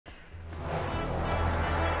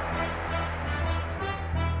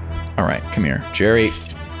All right, come here, Jerry.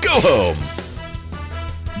 Go home.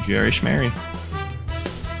 Jerry Schmary.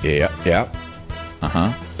 Yeah, yeah.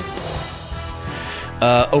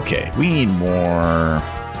 Okay, we need more.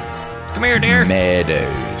 Come here, deer.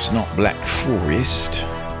 Meadows, not Black Forest.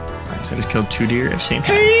 Alright, so I just killed 2 deer at the same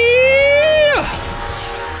time. Hey!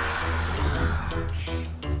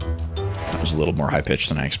 That was a little more high pitched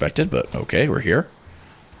than I expected, but okay, we're here.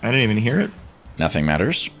 I didn't even hear it. Nothing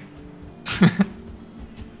matters.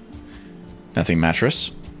 Nothing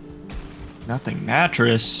mattress. Nothing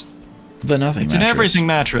mattress. The nothing It's mattress. an everything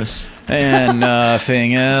mattress. And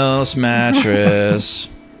nothing else mattress.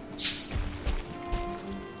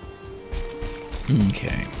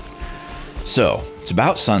 Okay. So, it's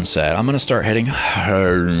about sunset. I'm going to start heading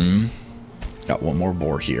home. Got one more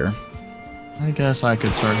boar here. I guess I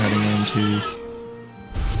could start heading into...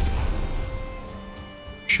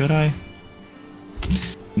 Should I?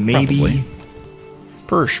 Maybe. Probably.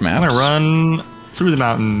 Per schmaps. I'm gonna run through the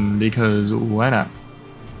mountain because why not?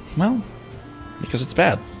 Well, because it's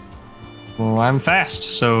bad. Well, I'm fast,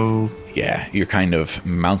 so... Yeah, you're kind of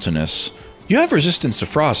mountainous. You have resistance to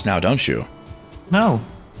frost now, don't you? No.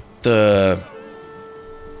 The...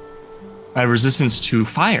 I have resistance to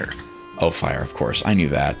fire. Oh, fire, of course. I knew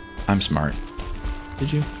that. I'm smart.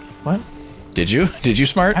 Did you? What? Did you? Did you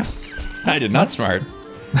smart? I did not smart.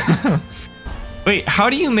 Wait, how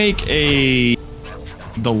do you make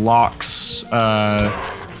the locks Thread.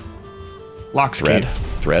 cape?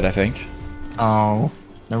 Thread, I think. Oh,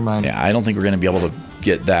 never mind. Yeah, I don't think we're going to be able to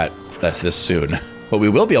get that's this soon. But we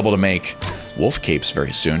will be able to make wolf capes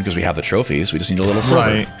very soon because we have the trophies. We just need a little silver.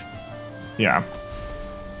 Right. Yeah.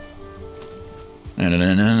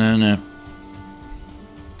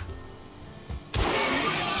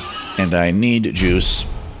 And I need juice.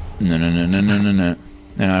 And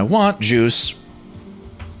I want juice.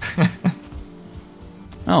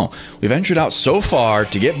 Oh, we ventured out so far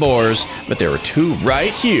to get boars, but there were 2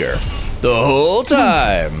 right here the whole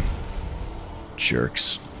time.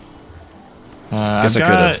 Jerks. Guess I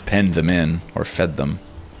could have penned them in or fed them.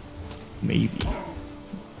 Maybe.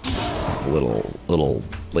 A little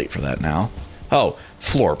late for that now. Oh,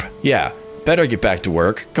 Florp. Yeah, better get back to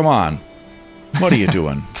work. Come on. What are you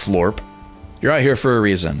doing, Florp? You're out here for a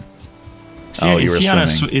reason. Oh, you were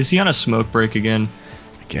swimming. Is he on a smoke break again?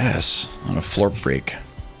 I guess. On a Florp break.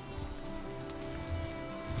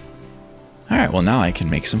 Alright, well now I can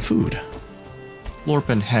make some food.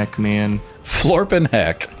 Florpin' heck, man. Florpin'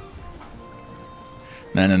 heck.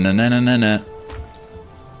 Na-na-na-na-na-na.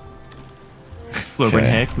 Florpin'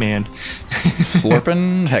 heck, man.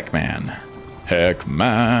 Florpin' heck, man. Heck,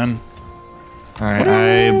 man. Alright,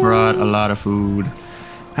 I brought a lot of food.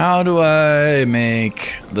 How do I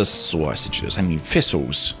make the sausages? I need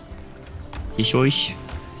thistles. Fishoish.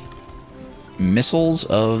 Missiles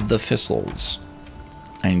of the thistles.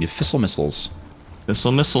 I need thistle missiles.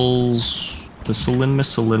 Thistle missiles. Thistlein,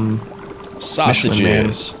 missilin.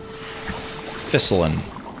 Sausages. Thistling.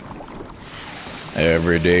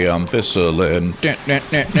 Every day I'm thistling. The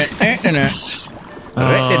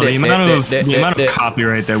amount of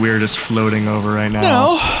copyright that we're just floating over right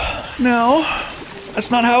now. No.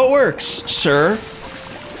 That's not how it works, sir.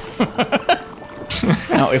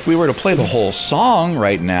 Now, if we were to play the whole song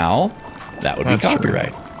right now, that would be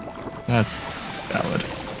copyright. True. That's valid.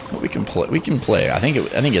 But we can play. I think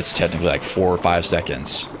it's technically like 4 or 5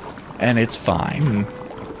 seconds, and it's fine.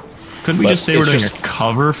 Couldn't we just say we're doing a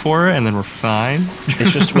cover for it and then we're fine?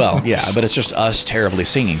 It's just yeah, but it's just us terribly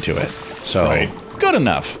singing to it. So good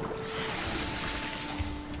enough.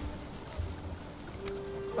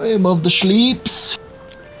 I am of the sleeps.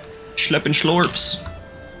 Schleppin' schlorps.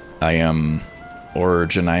 I am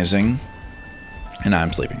organizing, and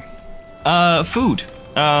I'm sleeping. Food.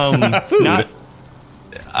 Food.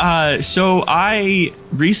 So I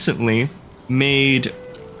recently made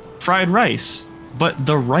fried rice, but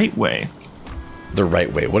the right way. The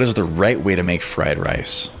right way. What is the right way to make fried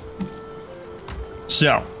rice?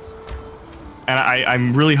 So, and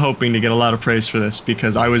I'm really hoping to get a lot of praise for this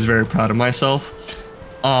because I was very proud of myself.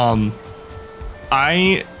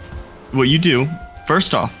 What you do,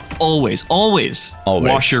 first off, always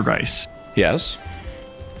wash your rice. Yes.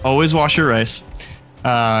 Always wash your rice.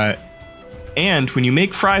 And when you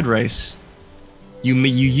make fried rice, you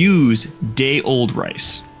use day-old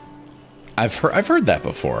rice. I've heard that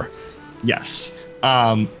before. Yes.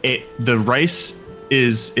 The rice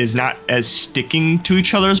is not as sticking to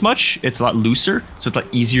each other as much. It's a lot looser, so it's a lot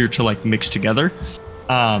easier to like mix together.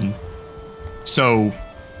 So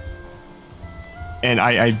and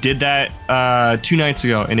I did that 2 nights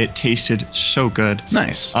ago, and it tasted so good.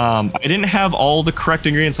 Nice. I didn't have all the correct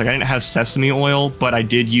ingredients. Like I didn't have sesame oil, but I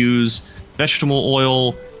did use vegetable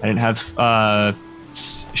oil. I didn't have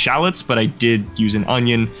shallots, but I did use an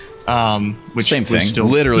onion. Which same thing. Still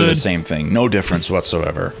Literally good. the same thing. No difference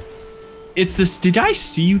whatsoever. It's this. Did I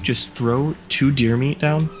see you just throw 2 deer meat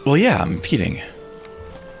down? Well, yeah, I'm feeding.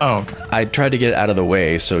 Oh, okay. I tried to get it out of the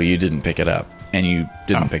way so you didn't pick it up, and you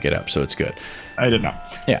didn't pick it up, so it's good. I did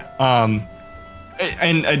not. Yeah.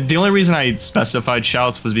 And the only reason I specified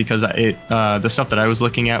shallots was because the stuff that I was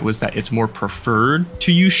looking at was that it's more preferred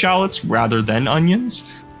to use shallots rather than onions.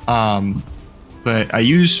 But I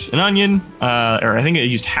used an onion, or I think I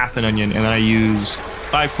used half an onion, and then I used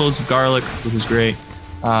 5 cloves of garlic, which was great.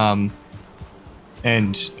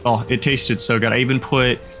 And oh, it tasted so good. I even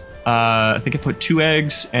put, I think I put 2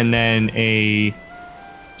 eggs and then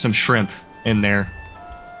some shrimp in there.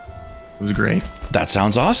 It was great. That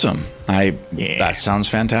sounds awesome. That sounds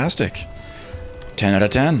fantastic. 10 out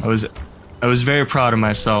of 10. I was very proud of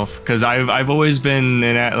myself because I've always been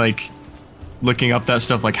like looking up that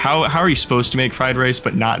stuff. Like how are you supposed to make fried rice,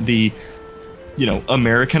 but not the,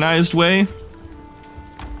 Americanized way?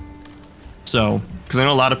 So, because I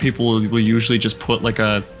know a lot of people will usually just put like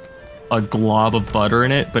a glob of butter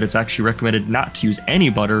in it, but it's actually recommended not to use any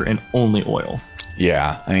butter and only oil.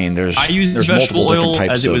 Yeah, I mean, I use vegetable oil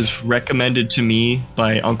as it was recommended to me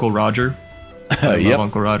by Uncle Roger. I love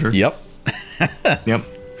Uncle Roger. Yep. Yep.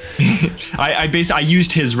 I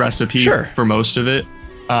used his recipe for most of it.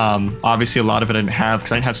 Obviously, a lot of it I didn't have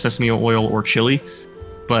because I didn't have sesame oil or chili,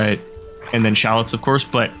 and then shallots, of course.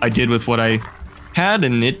 But I did with what I had,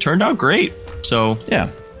 and it turned out great. So yeah.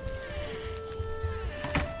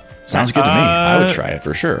 Sounds good to me. I would try it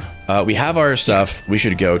for sure. We have our stuff. We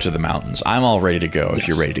should go to the mountains. I'm all ready to go if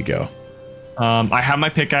you're ready to go. I have my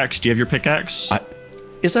pickaxe. Do you have your pickaxe?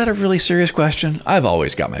 Is that a really serious question? I've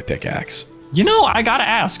always got my pickaxe. I gotta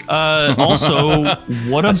ask. Also,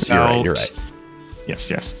 what about... You're right.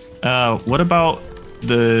 Yes. What about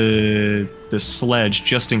the sledge,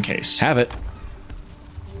 just in case? Have it.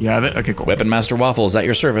 You have it? Okay, cool. Weapon Master Waffles at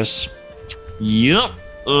your service. Yep.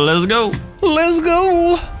 Let's go. Let's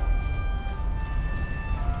go.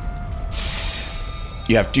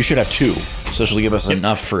 You should have 2, so this will give us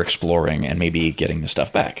enough for exploring and maybe getting the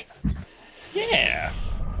stuff back. Yeah.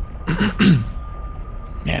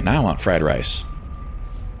 Man, now I want fried rice.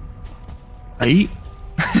 I eat.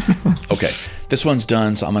 Okay, this one's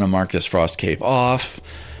done, so I'm going to mark this frost cave off.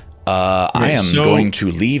 I am going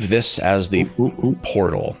to leave this as the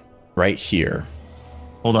portal right here.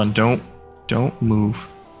 Hold on, don't move.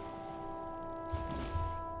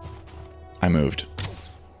 I moved.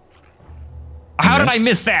 How did I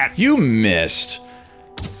miss that? You missed.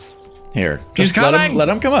 Here, just let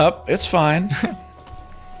him come up. It's fine.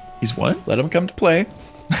 He's what? Let him come to play.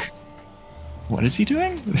 What is he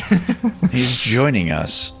doing? He's joining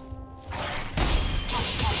us.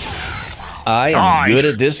 I am good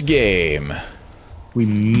at this game. We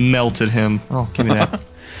melted him. Oh, give me that.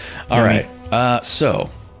 All right. So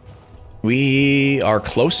we are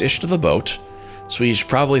close-ish to the boat, so we should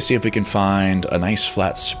probably see if we can find a nice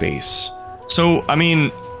flat space. So, I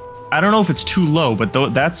mean, I don't know if it's too low, but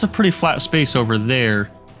that's a pretty flat space over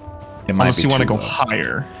there. It might Unless be you want to too go low.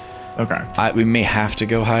 higher. Okay. We may have to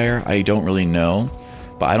go higher. I don't really know,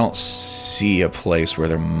 but I don't see a place where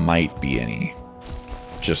there might be any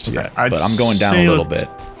just yet. But I'm going down a little bit.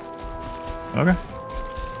 Okay.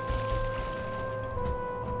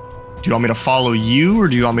 Do you want me to follow you, or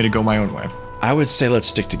do you want me to go my own way? I would say let's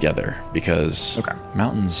stick together because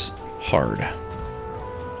mountains hard.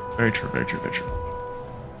 Very true, very true, very true.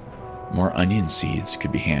 More onion seeds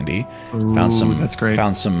could be handy. Ooh, found some. That's great.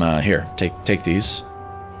 Found some. Here, take these.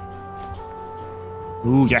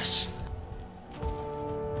 Ooh, yes.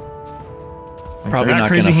 Probably not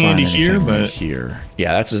crazy gonna find handy anything here, but here.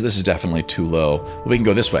 Yeah, this is definitely too low. We can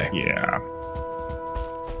go this way. Yeah.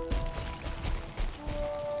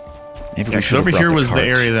 Maybe we should. Over here was the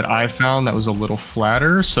area that I found that was a little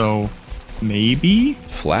flatter, so maybe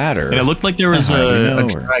flatter. And it looked like there was a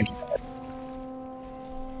dragon.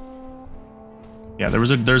 Yeah, there's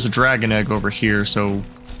a dragon egg over here, so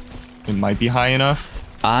it might be high enough.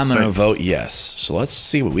 I'm gonna vote yes. So let's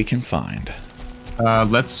see what we can find.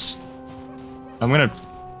 I'm gonna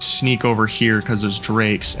sneak over here because there's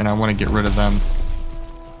drakes, and I want to get rid of them.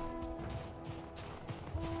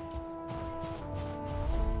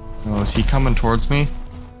 Oh, is he coming towards me?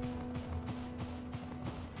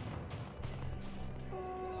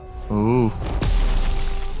 Ooh.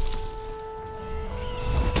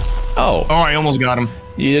 Oh. Oh, I almost got him.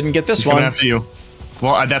 You didn't get this He's one. coming after you.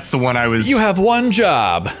 Well, that's the one I was... You have one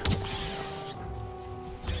job.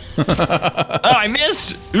 Oh, I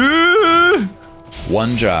missed! Ooh!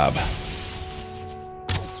 One job.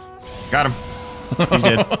 Got him. He's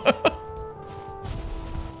dead.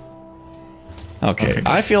 Okay,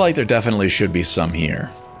 I feel like there definitely should be some here.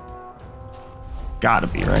 Gotta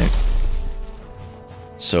be, right?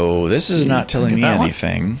 So this is not telling me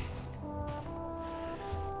anything.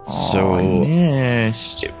 So I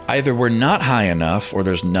missed. either we're not high enough or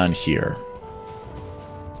there's none here.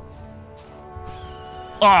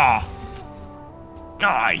 Ah!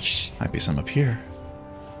 Nice. Might be some up here.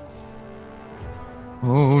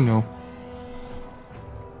 Oh no.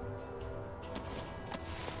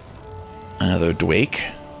 Another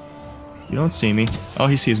Dwake. You don't see me. Oh,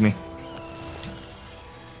 he sees me.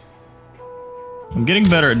 I'm getting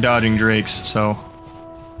better at dodging drakes, so...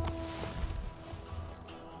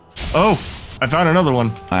 Oh! I found another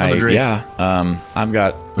one. Another drake. Yeah, I've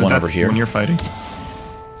got one over here. When you're fighting.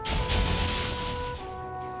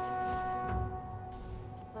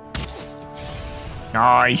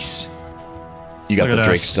 Nice. You got the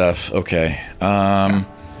Drake stuff. Okay.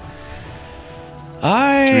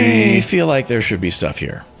 I feel like there should be stuff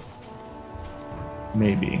here.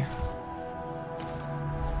 Maybe.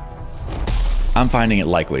 I'm finding it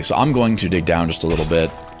likely, so I'm going to dig down just a little bit,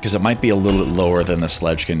 because it might be a little bit lower than the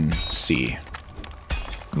sledge can see.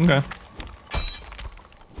 Okay.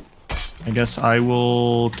 I guess I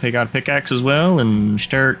will take out a pickaxe as well and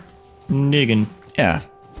start digging. Yeah.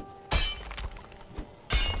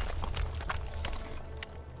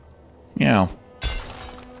 Yeah.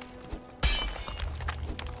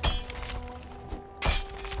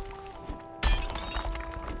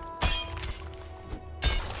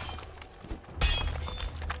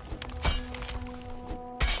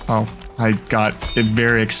 Oh, I got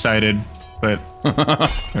very excited, but I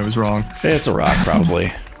was wrong. It's a rock,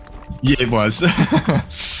 probably. Yeah, it was.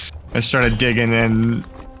 I started digging and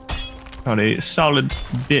found a solid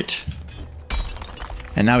bit.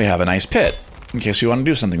 And now we have a nice pit, in case we want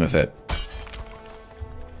to do something with it.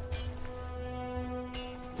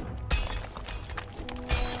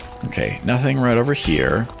 Okay, nothing right over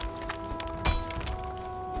here.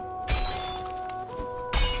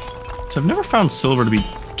 So I've never found silver to be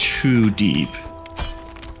too deep.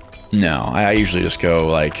 No, I usually just go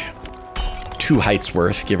like 2 heights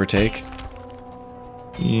worth, give or take.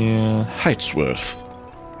 Yeah. Heights worth.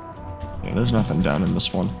 Yeah, there's nothing down in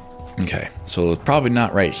this one. Okay, so probably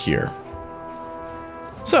not right here.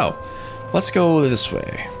 So, let's go this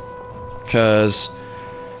way. Because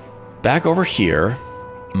back over here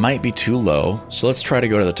might be too low, so let's try to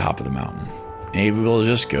go to the top of the mountain. Maybe we'll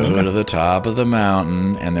just go to the top of the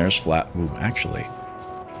mountain, and there's flat... Ooh, actually,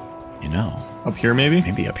 you know... Up here, maybe?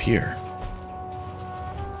 Maybe up here.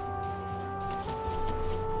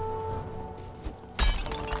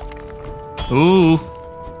 Ooh.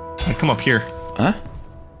 I come up here. Huh?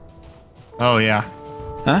 Oh, yeah.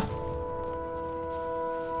 Huh?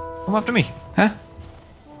 Come up to me. Huh?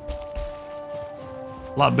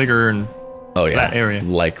 A lot bigger and Oh, yeah. flat area.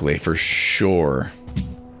 Likely, for sure.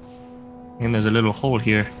 And there's a little hole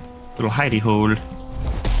here. Little hidey hole.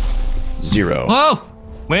 0. Whoa!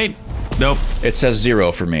 Wait. Nope. It says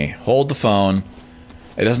 0 for me. Hold the phone.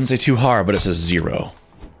 It doesn't say too hard, but it says 0.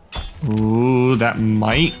 Ooh, that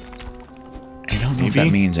might... I don't know if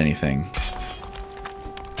that means anything.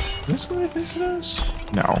 This what I think it is?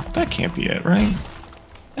 No, that can't be it, right?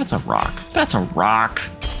 That's a rock. That's a rock.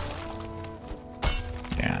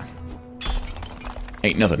 Yeah.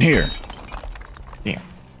 Ain't nothing here. Damn.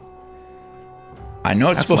 I know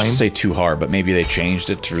it's That's supposed to lame. say too hard, but maybe they changed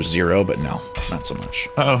it to 0, but no, not so much.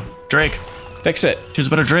 Uh-oh. Drake. Fix it. Choose a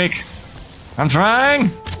better Drake. I'm trying!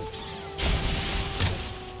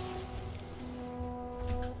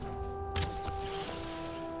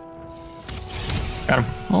 Got him.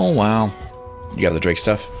 Oh, wow. You got the Drake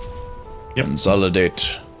stuff? Yep.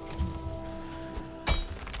 Consolidate.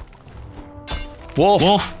 Wolf!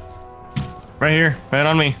 Wolf! Right here. Right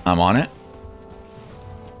on me. I'm on it.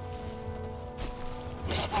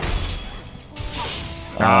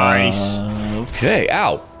 Nice. Okay.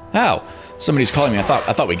 Ow. Ow. Somebody's calling me. I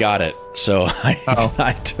thought we got it. So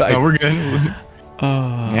No, we're good.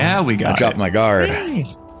 Yeah, we got I dropped it. my guard. Hey.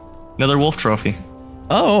 Another wolf trophy.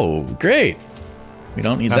 Oh, great. We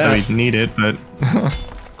don't need Not that we need it, but...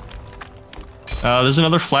 there's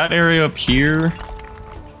another flat area up here.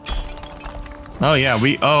 Oh, yeah,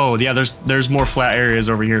 there's more flat areas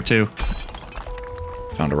over here, too.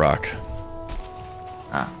 Found a rock.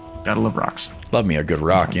 Ah, gotta love rocks. Love me a good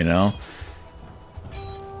rock, you know?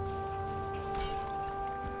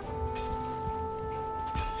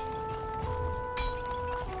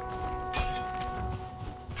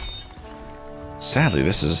 Sadly,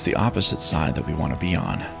 this is the opposite side that we want to be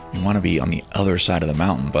on. We want to be on the other side of the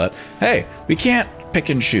mountain, but hey, we can't pick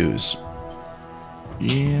and choose.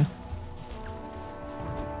 Yeah.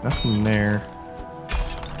 Nothing there.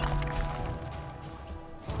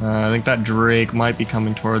 I think that Drake might be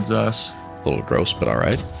coming towards us. A little gross, but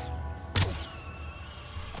alright.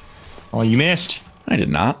 Oh, you missed. I did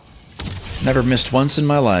not. Never missed once in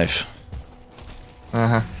my life.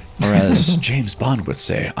 Uh-huh. Or as James Bond would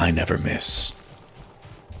say, I never miss.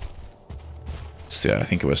 So, I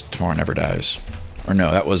think it was Tomorrow Never Dies. Or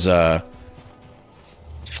no, that was the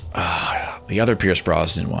other Pierce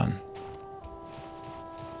Brosnan one.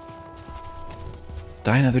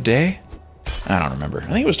 Die Another Day? I don't remember. I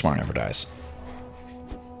think it was Tomorrow Never Dies.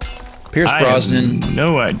 Pierce Brosnan. Have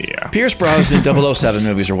no idea. Pierce Brosnan 007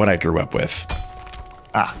 movies are what I grew up with.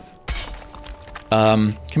 Ah.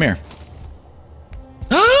 Come here.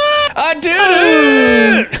 I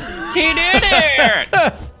did it! He did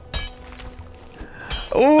it!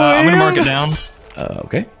 Oh, I'm gonna mark it down.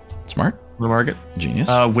 Okay. Smart. I'm gonna mark it. Genius.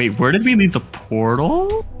 Wait, where did we leave the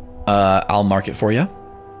portal? I'll mark it for you.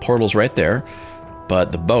 Portal's right there,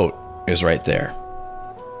 but the boat is right there.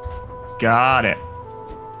 Got it.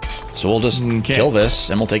 So we'll just kill this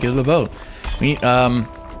and we'll take it to the boat. You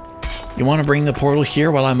want to bring the portal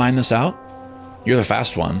here while I mine this out? You're the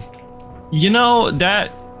fast one. You know,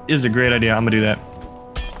 that is a great idea. I'm gonna do that.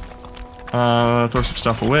 Throw some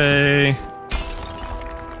stuff away.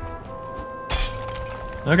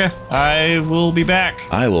 Okay, I will be back.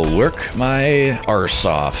 I will work my arse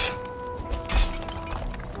off.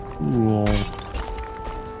 Cool.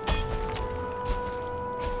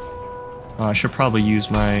 I should probably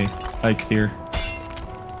use my Eikthyr.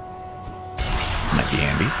 Might be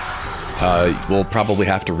handy. We'll probably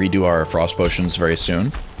have to redo our frost potions very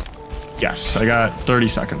soon. Yes, I got 30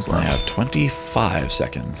 seconds I left. have 25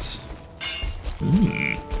 seconds.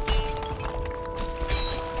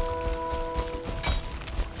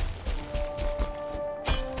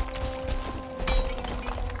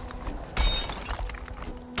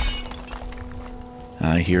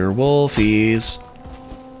 I hear wolfies.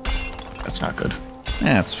 That's not good.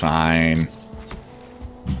 That's fine.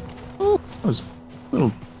 Oh, that was a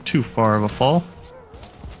little too far of a fall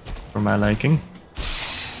for my liking.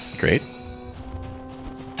 Great.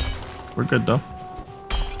 We're good though.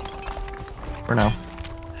 For now.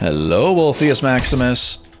 Hello, Wolfius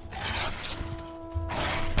Maximus.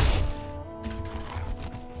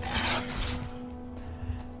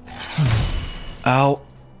 Ow.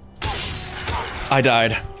 I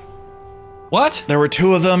died. What? There were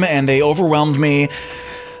two of them, and they overwhelmed me.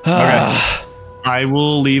 Okay. I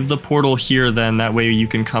will leave the portal here then. That way you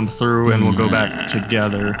can come through and we'll go back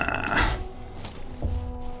together.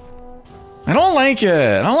 I don't like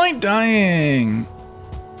it. I don't like dying.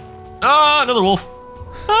 Ah, another wolf.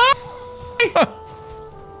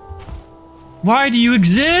 Why do you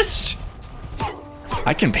exist?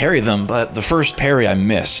 I can parry them, but the first parry I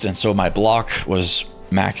missed, and so my block was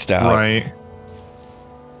maxed out. Right.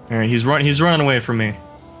 All right, he's running away from me.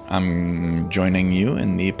 I'm joining you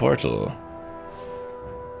in the portal.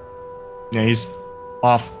 Yeah, he's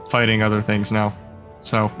off fighting other things now.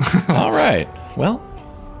 So. All right. Well,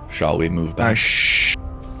 shall we move back?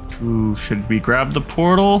 Ooh, should we grab the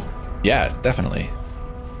portal? Yeah, definitely.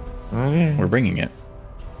 Okay. We're bringing it.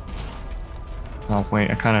 Oh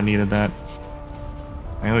wait, I kind of needed that.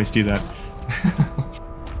 I always do that.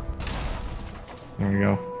 There you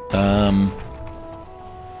go.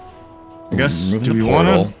 I guess, do we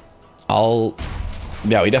want to?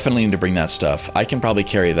 Yeah, we definitely need to bring that stuff. I can probably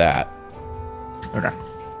carry that. Okay.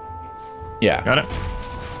 Yeah. Got it?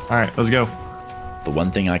 Alright, let's go. The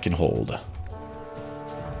one thing I can hold.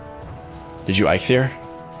 Did you Eikthyr?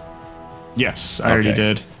 Yes, I already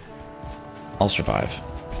did. I'll survive.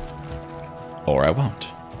 Or I won't.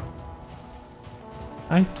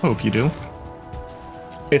 I hope you do.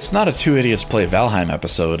 It's not a Two Idiots Play Valheim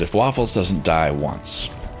episode if Waffles doesn't die once.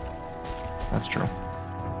 That's true.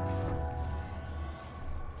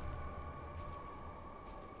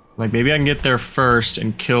 Like, maybe I can get there first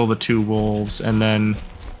and kill the two wolves, and then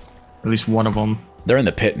at least one of them. They're in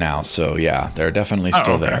the pit now, so yeah, they're definitely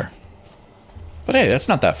still there. But hey, that's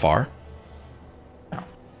not that far. No,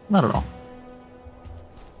 not at all.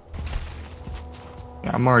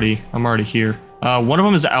 Yeah, I'm already here. One of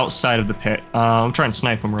them is outside of the pit. I'll try and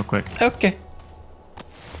snipe him real quick. Okay.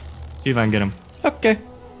 See if I can get him. Okay.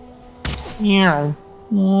 Yeah.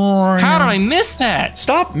 How did I miss that?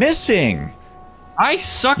 Stop missing. I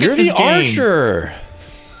suck You're at this the game. archer.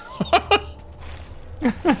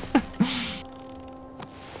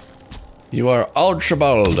 You are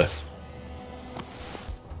Archibald.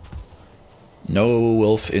 No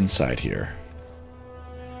wolf inside here.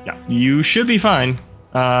 Yeah, you should be fine.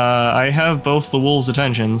 I have both the wolves'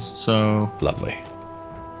 attentions, so... Lovely.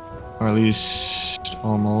 Or at least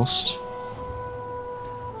almost.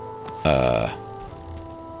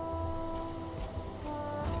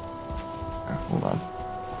 Hold on.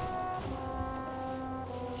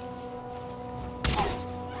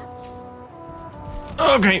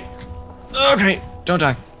 Okay. Okay. Don't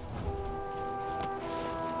die.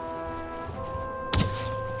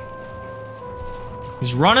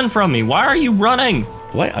 He's running from me. Why are you running?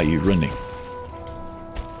 Why are you running?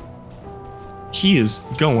 He is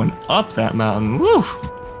going up that mountain. Woo!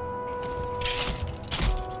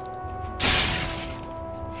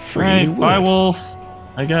 Free Right, wood. bye, wolf.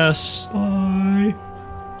 I guess. Bye.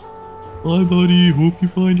 Bye, buddy. Hope you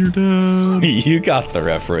find your dad. You got the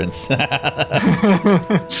reference.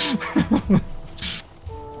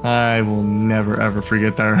 I will never ever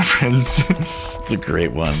forget that reference. It's a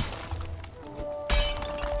great one.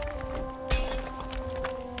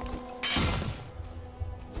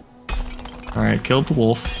 Alright, killed the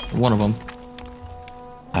wolf. One of them.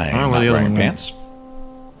 I don't know am where not the other wearing one went. pants.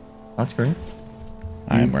 That's great.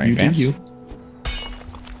 I am wearing You do pants. you.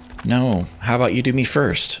 No. How about you do me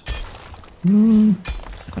first?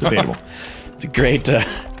 Debatable. It's a great,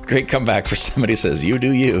 great comeback for somebody who says, you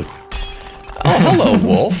do you. Oh, hello,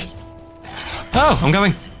 wolf. Oh, I'm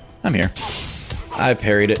coming. I'm here. I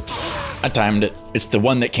parried it. I timed it. It's the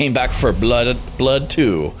one that came back for Blood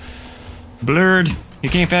 2. Blurred. He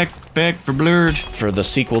came back for Blurred. For the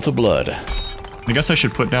sequel to Blood. I guess I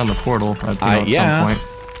should put down the portal at yeah. some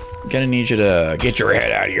point. Gonna need you to get your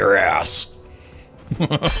head out of your ass. You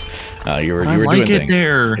were I doing like it things.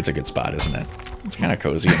 there. It's a good spot, isn't it? It's kind of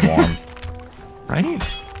cozy and warm.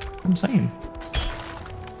 Right? I'm saying.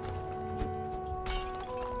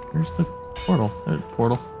 Where's the portal?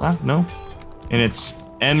 Portal? Ah, no. And it's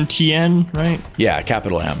MTN, right? Yeah,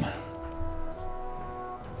 capital M.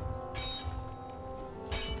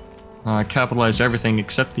 I capitalized everything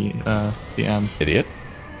except the M. Idiot.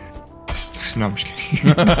 No, I'm just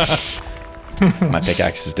kidding. My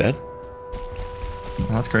pickaxe is dead. Oh,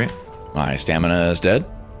 that's great. My stamina is dead.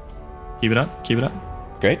 Keep it up. Keep it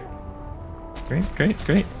up. Great. Great, great,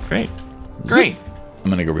 great, great. Great. I'm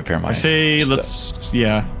gonna go repair my I say stuff. let's,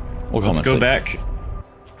 yeah. We'll Let's go back.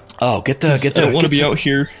 Oh, get I don't want to be out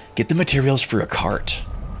here. Get the materials for a cart.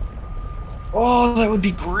 Oh, that would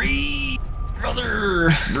be great. Brother.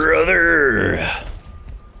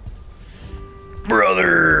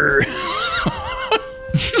 Brother.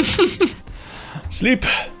 Sleep.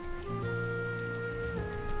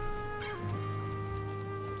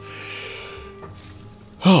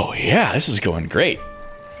 Oh yeah, this is going great.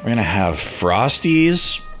 We're gonna have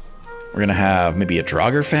Frosties. We're gonna have maybe a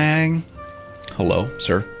Draugr. Hello,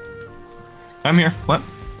 sir. I'm here. What?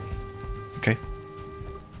 Okay.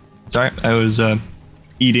 Sorry, I was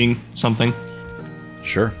eating something.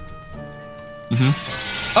 Sure.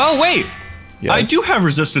 Oh, wait! Yes. I do have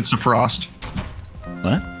resistance to frost.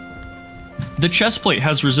 What? The chest plate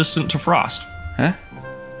has resistance to frost. Huh?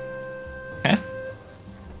 Huh?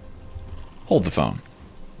 Hold the phone.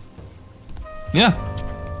 Yeah.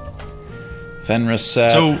 Fenris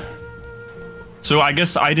So I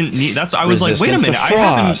guess I didn't need. I was like, wait a resistance minute, to I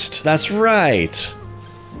frost. haven't. That's right.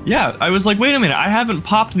 Yeah, I was like, wait a minute, I haven't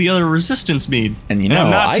popped the other resistance mead. And you I'm know,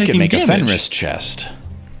 not I could taking make a damage. Fenris chest.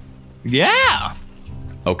 Yeah.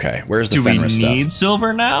 Okay, where's the Do we Fenris stuff? need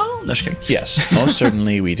silver now? No, just kidding. Yes, most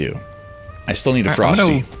certainly we do. I still need a Alright, I'm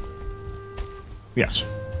Frosty. gonna- Yes.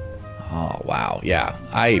 Oh wow, yeah.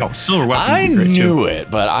 Silver weapons I would be great, knew too. it,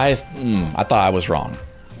 but I thought I was wrong.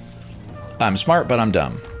 I'm smart, but I'm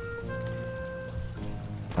dumb.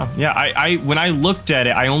 Oh, yeah, I when I looked at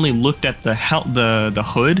it, I only looked at the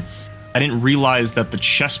hood. I didn't realize that the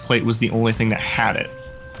chest plate was the only thing that had it,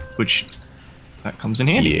 which that comes in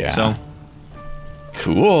handy. Yeah. So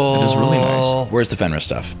Cool. It is really nice. Where's the Fenris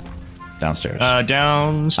stuff? Downstairs.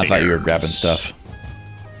 downstairs. I thought you were grabbing stuff.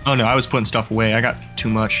 Oh no, I was putting stuff away. I got too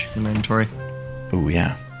much in my inventory. Oh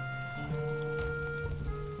yeah.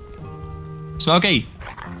 Smokey,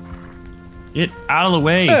 get out of the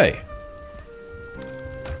way. Hey,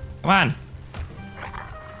 Come on.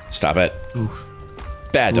 stop it. Oof.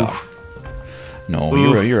 Bad dog. Oof. No,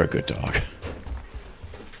 Oof. you're a good dog.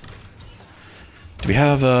 Do we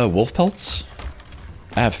have wolf pelts?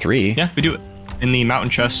 I have 3. Yeah, we do it in the mountain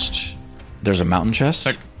chest. There's a mountain chest.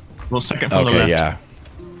 Second from the Okay, left. yeah.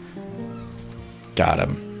 Got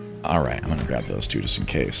him. All right, I'm gonna grab those 2 just in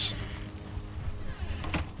case.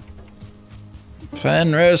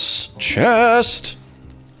 Fenris chest.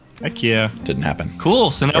 Heck yeah. Didn't happen.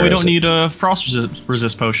 Cool. So now Where we is don't it? need frost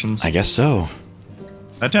resist potions. I guess so.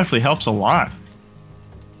 That definitely helps a lot.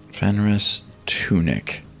 Fenris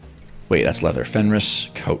tunic. Wait, that's leather. Fenris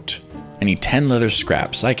coat. I need 10 leather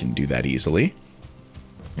scraps. I can do that easily.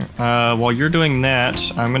 While you're doing that,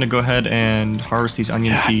 I'm gonna go ahead and harvest these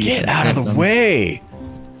onion seeds. Get out of the way!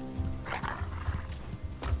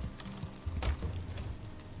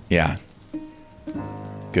 Yeah.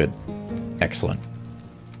 Good. Excellent.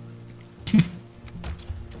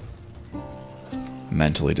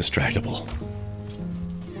 Mentally distractible.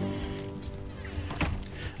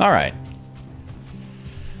 All right.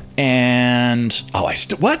 And oh,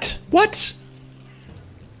 what? What?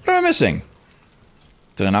 What am I missing?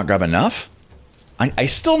 Did I not grab enough? I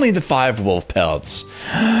still need the 5 wolf pelts.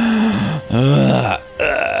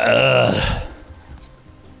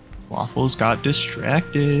 Waffles got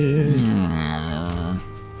distracted.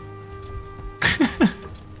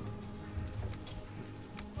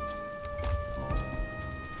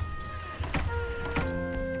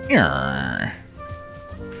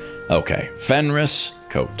 Okay, Fenris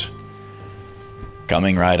coat.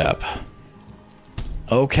 Coming right up.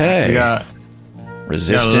 Okay. We got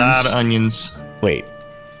resistance. a lot of onions. Wait.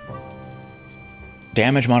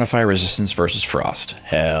 Damage modifier resistance versus frost.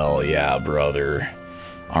 Hell yeah, brother.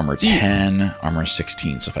 Armor 10, armor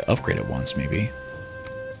 16. So if I upgrade it once, maybe.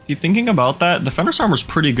 You thinking about that? The Fenris armor is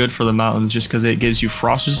pretty good for the mountains just because it gives you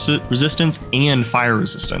frost resistance and fire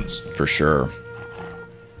resistance. For sure.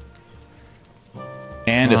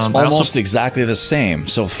 And it's almost exactly the same.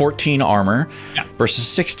 So 14 armor versus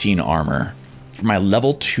 16 armor for my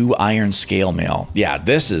level 2 iron scale mail. Yeah,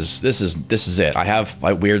 this is it. I have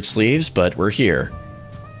weird sleeves, but we're here.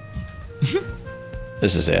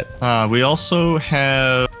 This is it. We also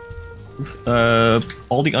have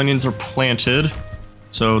all the onions are planted,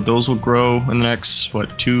 so those will grow in the next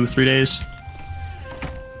 2-3 days.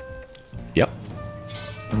 Yep.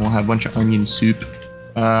 And we'll have a bunch of onion soup.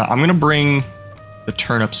 I'm gonna bring the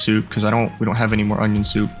turnip soup because we don't have any more onion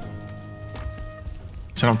soup.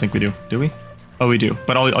 So I don't think we do. Do we? Oh, we do.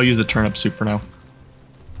 But I'll use the turnip soup for now.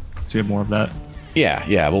 So we have more of that.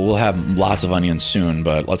 Yeah. Well, we'll have lots of onions soon,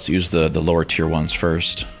 but let's use the lower tier ones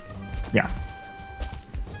first. Yeah.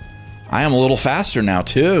 I am a little faster now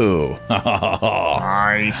too.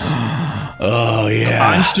 Nice. Oh yeah.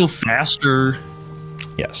 I'm still faster.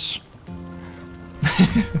 Yes.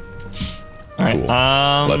 All right.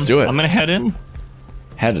 Cool. Let's do it. I'm gonna head in.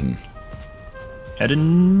 Headin'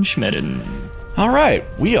 Schmedin. All right,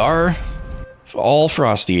 we are all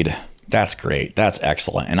frostied. That's great. That's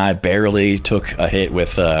excellent. And I barely took a hit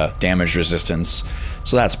with damage resistance,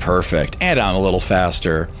 so that's perfect. And I'm a little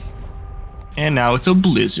faster. And now it's a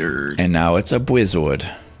blizzard. And now it's a Bwizzwood.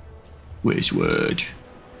 Wishwood.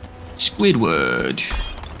 Squidward.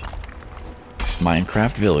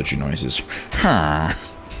 Minecraft village noises. Huh.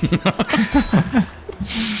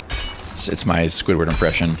 It's my Squidward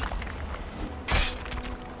impression.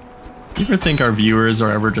 You ever think our viewers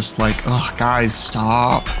are ever just like, oh, guys,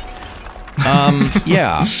 stop?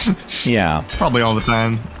 Yeah. Yeah. Probably all the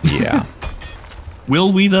time. Yeah.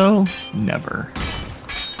 Will we, though? Never.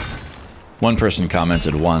 One person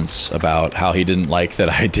commented once about how he didn't like that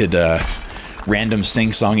I did random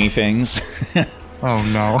sing-songy things. Oh,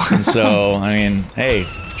 no. And so, I mean, hey,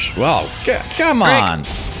 well, come on.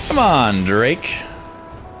 Come on, Drake.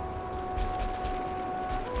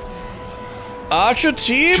 Archer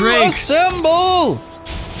team, Drake. assemble!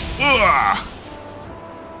 Ugh.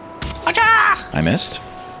 I missed.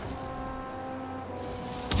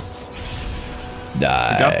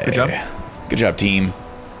 Die. Good job. Good job, team.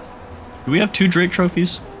 Do we have 2 Drake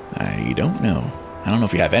trophies? I don't know. I don't know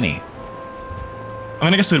if we have any. I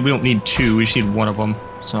mean, I guess we don't need 2. We just need 1 of them.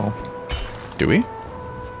 So. Do we?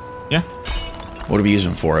 Yeah. What do we use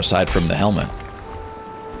them for aside from the helmet?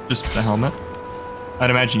 Just the helmet. I'd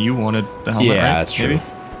imagine you wanted the helmet, Yeah, right? that's true. Maybe?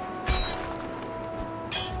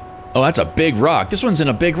 Oh, that's a big rock. This one's in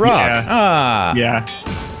a big rock. Yeah. Ah. Yeah.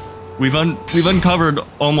 We've uncovered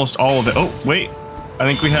almost all of it. Oh, wait. I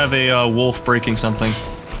think we have a wolf breaking something.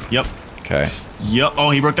 Yep. Okay. Yep. Oh,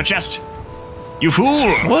 he broke the chest. You fool!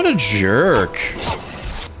 What a jerk.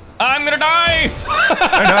 I'm gonna die!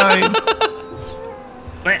 I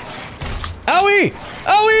died. Owie!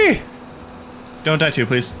 Owie! Don't die too,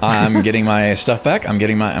 please. I'm getting my stuff back. I'm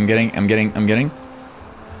getting. He's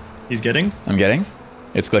getting? I'm getting.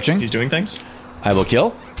 It's glitching. He's doing things? I will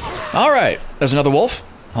kill. All right. There's another wolf.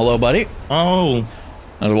 Hello, buddy. Oh.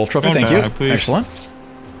 Another wolf trophy. Don't Thank die, you. please. Excellent.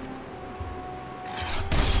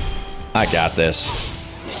 I got this.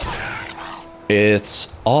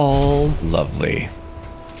 It's all lovely.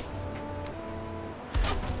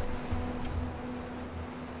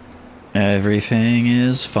 Everything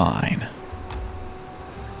is fine.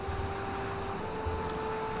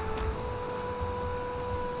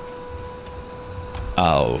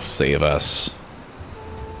 I'll save us.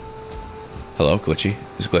 Hello, Glitchy.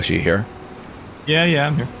 Is Glitchy here? Yeah,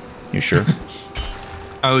 I'm here. You sure?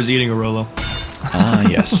 I was eating a Rolo. Ah,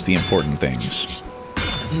 yes, the important things.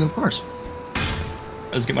 Of course.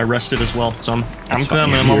 I was getting my rested as well, so I'm That's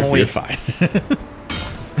coming. fine. I'm on my way. You're fine.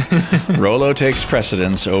 Rolo takes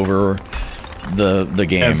precedence over the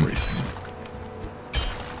game. Everything.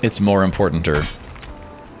 It's more importanter.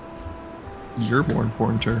 You're more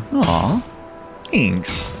importanter. Aw.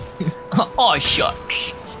 Thanks. Oh,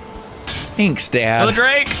 shucks. Thanks, Dad. Oh,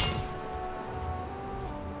 Drake!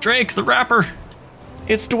 Drake, the rapper!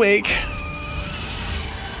 It's Dwake.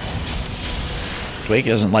 Dwake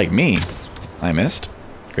doesn't like me. I missed.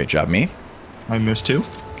 Great job, me. I missed too.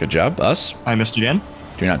 Good job, us. I missed again.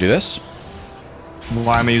 Do not do this.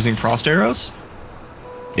 Why am I using frost arrows?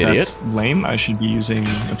 Idiot. That's lame. I should be using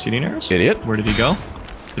obsidian arrows. Idiot. Where did he go?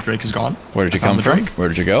 The Drake is gone. Where did you come from? Drake. Where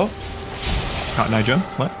did you go? Cotton Eye Joe.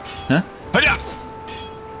 What? Huh? Hi-ya!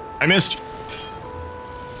 I missed.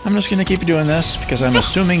 I'm just gonna keep doing this because I'm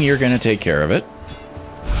assuming you're gonna take care of it.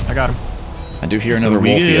 I got him. I do hear another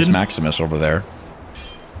We Wolfius good. Maximus over there.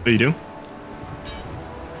 Oh, you do?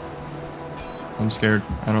 I'm scared.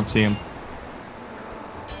 I don't see him.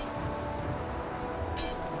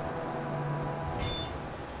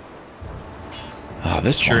 Oh,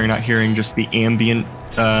 this Sure, you're one. not hearing just the ambient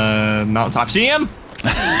mountaintop. See him?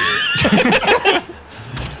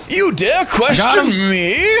 You dare got question him.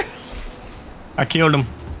 me? I killed him.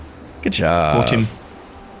 Good job. Wolfed him.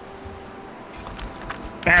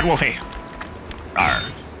 Bad Wolfie. Arr.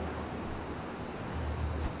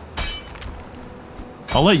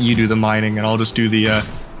 I'll let you do the mining, and I'll just do the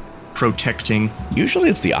protecting. Usually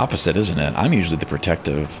it's the opposite, isn't it? I'm usually the protect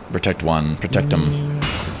one, protect them.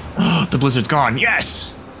 The blizzard's gone.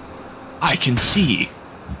 Yes! I can see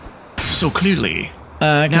so clearly.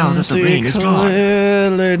 I Now can that the see rain is gone.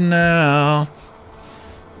 clearly now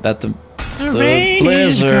that the rain is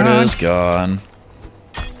blizzard gone. is gone.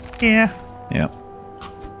 Yeah. Yep.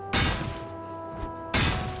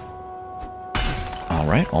 All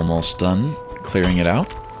right, almost done clearing it out.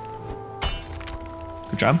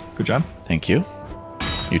 Good job. Good job. Thank you.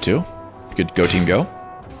 You too. Good. Go team, go.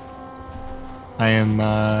 I am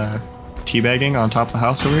teabagging on top of the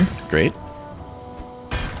house over here. Great.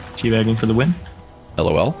 Teabagging for the win.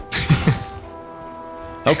 LOL.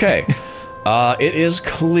 Okay. It is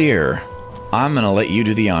clear. I'm gonna let you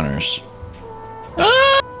do the honors.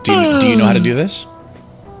 Do you know how to do this?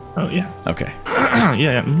 Oh, yeah. Okay.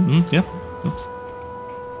 yeah. Yeah.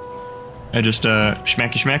 I just,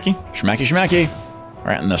 schmacky. Schmacky schmacky.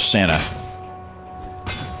 Right in the Santa.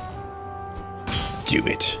 Do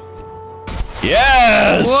it.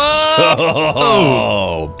 Yes!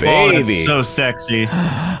 Oh, baby. Oh, that's so sexy.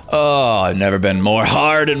 Oh, I've never been more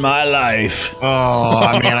hard in my life.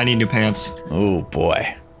 Oh, man, I need new pants. Oh,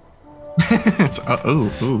 boy. It's,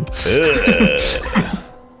 ooh.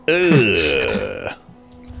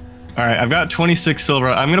 All right, I've got 26 silver.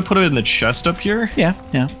 I'm going to put it in the chest up here. Yeah,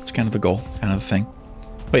 it's kind of the goal, kind of the thing.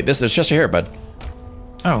 Wait, there's chest here, bud.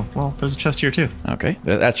 Oh, well, there's a chest here, too. Okay,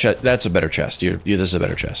 that's a better chest. This is a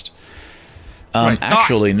better chest. Right.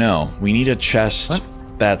 Actually, no. We need a chest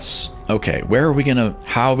What? that's... Okay,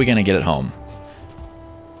 how are we gonna get it home?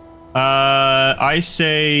 I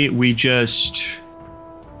say we just...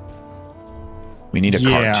 We need a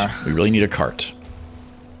Yeah. cart. We really need a cart.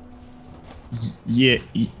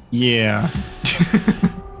 Yeah.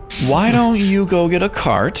 Why don't you go get a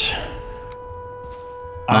cart?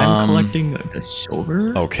 I'm collecting the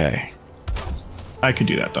silver. Okay. I could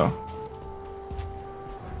do that, though.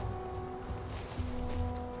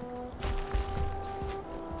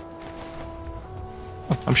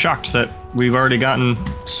 I'm shocked that we've already gotten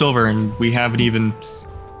silver and we haven't even...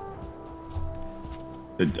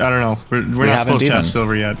 I don't know. We're not haven't supposed to even. have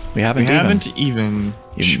silver yet. We haven't even.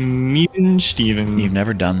 You- Schmeven Steven. You've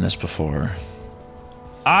never done this before.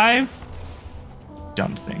 I've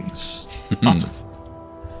done things. Lots of things.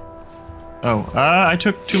 Oh, I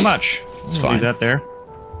took too much. It's We'll fine. leave that there.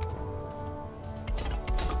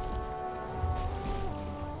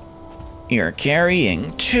 You're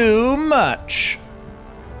carrying too much.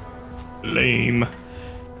 Lame.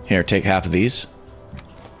 Here, take half of these.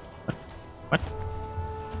 What?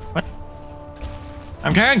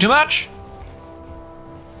 I'm carrying too much?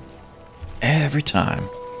 Every time.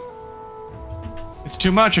 It's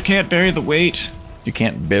too much. I can't bury the weight. You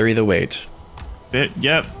can't bury the weight.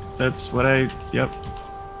 Yep. That's what yep.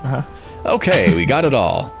 Okay, we got it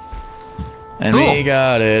all. And Cool. we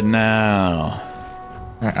got it now.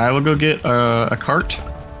 All right, I will go get a cart.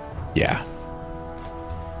 Yeah.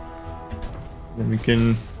 Then we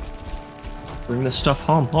can bring this stuff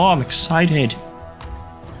home. Oh, I'm excited.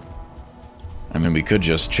 I mean, we could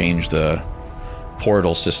just change the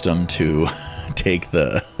portal system to take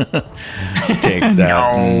the take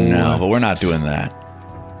that. No, but we're not doing that.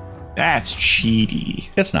 That's cheaty.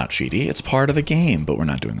 It's not cheaty. It's part of the game, but we're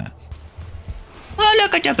not doing that. Oh,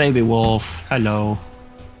 look at the baby wolf. Hello.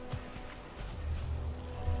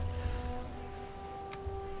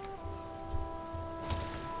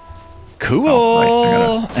 Cool.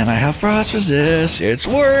 Oh, right, and I have frost resist. It's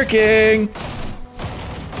working.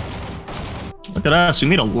 Look at us. We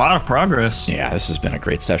made a lot of progress. Yeah, this has been a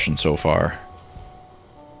great session so far.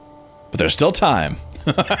 But there's still time.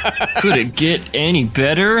 Could it get any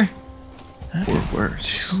better? Or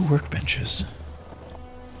worse? 2 workbenches.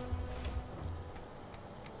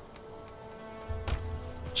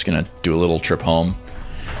 Just gonna do a little trip home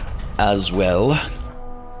as well.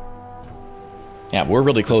 Yeah, we're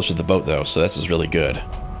really close to the boat though, so this is really good.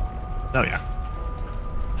 Oh yeah.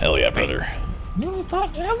 Hell yeah, brother.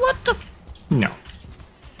 What the? No.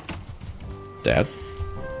 Dad?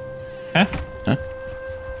 Huh? Huh?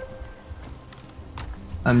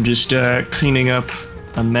 I'm just cleaning up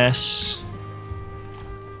a mess.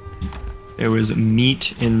 There was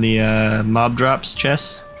meat in the mob drops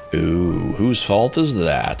chest. Ooh, whose fault is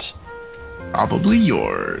that? Probably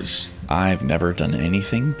yours. I've never done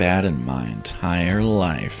anything bad in my entire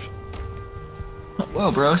life.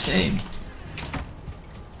 Well, bro, same.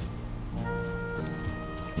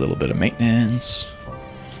 A little bit of maintenance.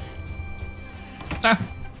 Ah,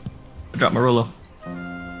 I dropped my Rolo.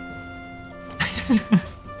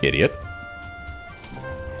 Idiot.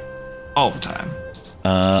 All the time.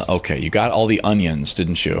 Okay, you got all the onions,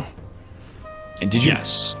 didn't you? And did you?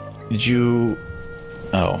 Yes. Did you?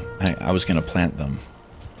 Oh, I was gonna plant them.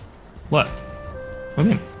 What? What do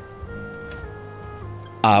you mean?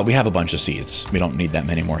 We have a bunch of seeds. We don't need that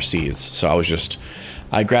many more seeds. So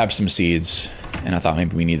I grabbed some seeds, and I thought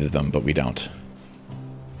maybe we needed them, but we don't.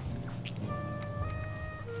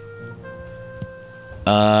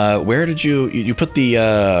 Where did you put the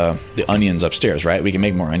onions upstairs, right? We can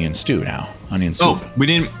make more onion stew now. Onion soup. Oh, we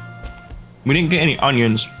didn't get any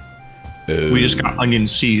onions. Oh. We just got onion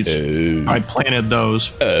seeds. Oh. I planted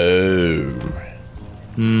those. Oh.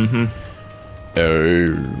 Mm-hmm.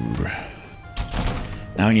 Oh.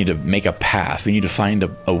 Now we need to make a path. We need to find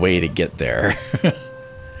a way to get there.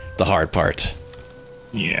 The hard part.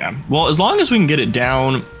 Yeah. Well, as long as we can get it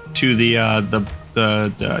down to the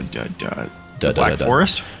Black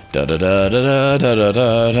Forest.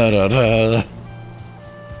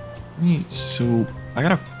 So I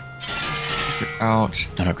gotta figure out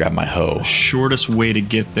I'm gonna grab my hoe. the shortest way to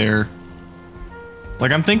get there.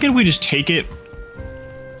 Like, I'm thinking we just take it.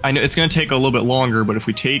 I know it's gonna take a little bit longer, but if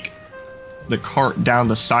we take the cart down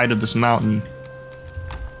the side of this mountain,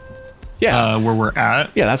 Yeah. where we're at,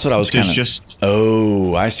 Yeah, that's what I was kind of. just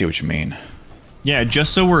Oh, I see what you mean. yeah,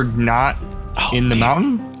 just so we're not in the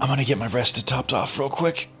mountain. I'm gonna get my rested topped off real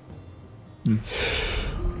quick.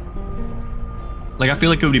 Like, I feel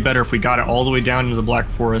like it would be better if we got it all the way down into the Black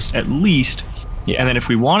Forest at least. Yeah. And then if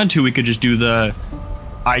we wanted to, we could just do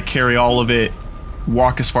I carry all of it,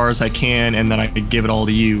 walk as far as I can, and then I could give it all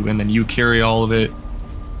to you, and then you carry all of it.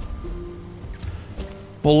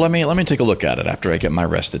 Well, let me take a look at it after I get my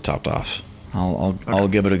rested topped off. I'll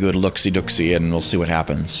give it a good looksy-dooksy, and we'll see what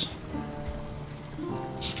happens.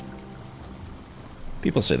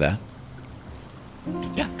 People say that.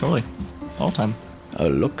 Yeah, totally. All the time. A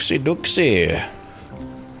looksy-dooksy.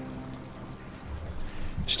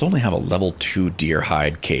 Just only have a level 2 deer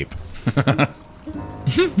hide cape. I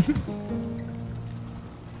feel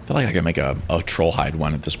like I could make a troll hide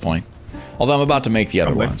one at this point. Although I'm about to make the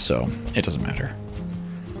other one, so it doesn't matter.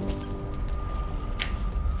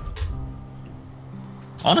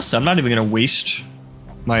 Honestly, I'm not even going to waste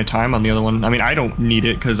my time on the other one. I mean, I don't need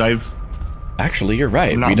it because Actually, you're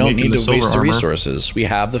right. I'm not We don't making need the to waste silver the armor. resources. We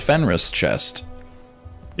have the Fenris chest.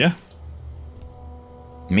 Yeah.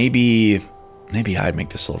 Maybe I'd make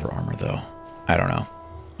the silver armor, though. I don't know.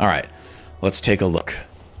 All right, let's take a look.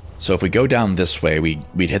 So if we go down this way, we'd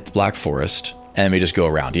hit the Black Forest, and we just go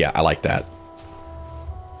around. Yeah, I like that.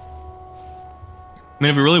 I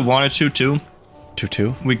mean, if we really wanted to, too,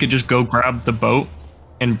 2-2? we could just go grab the boat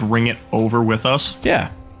and bring it over with us.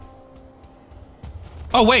 Yeah.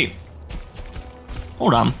 Oh, wait.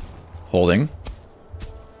 Hold on. Holding.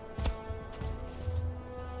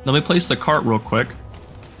 Let me place the cart real quick.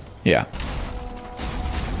 Yeah.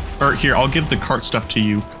 Or here, I'll give the cart stuff to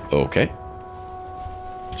you. Okay.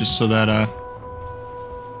 Just so that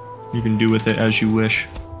you can do with it as you wish.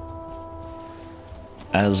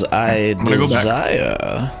 As I gonna go back.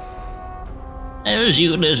 desire. As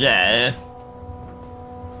you desire.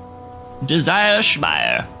 Desire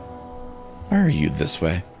Schmeier. Why are you this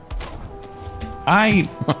way? I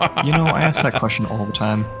ask that question all the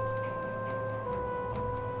time.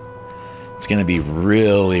 It's gonna be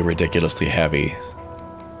really ridiculously heavy.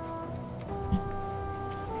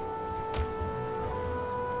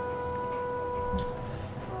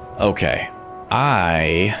 Okay,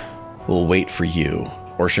 I will wait for you.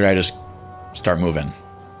 Or should I just start moving?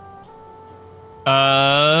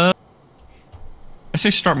 I say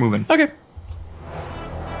start moving. Okay.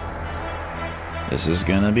 This is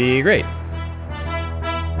gonna be great.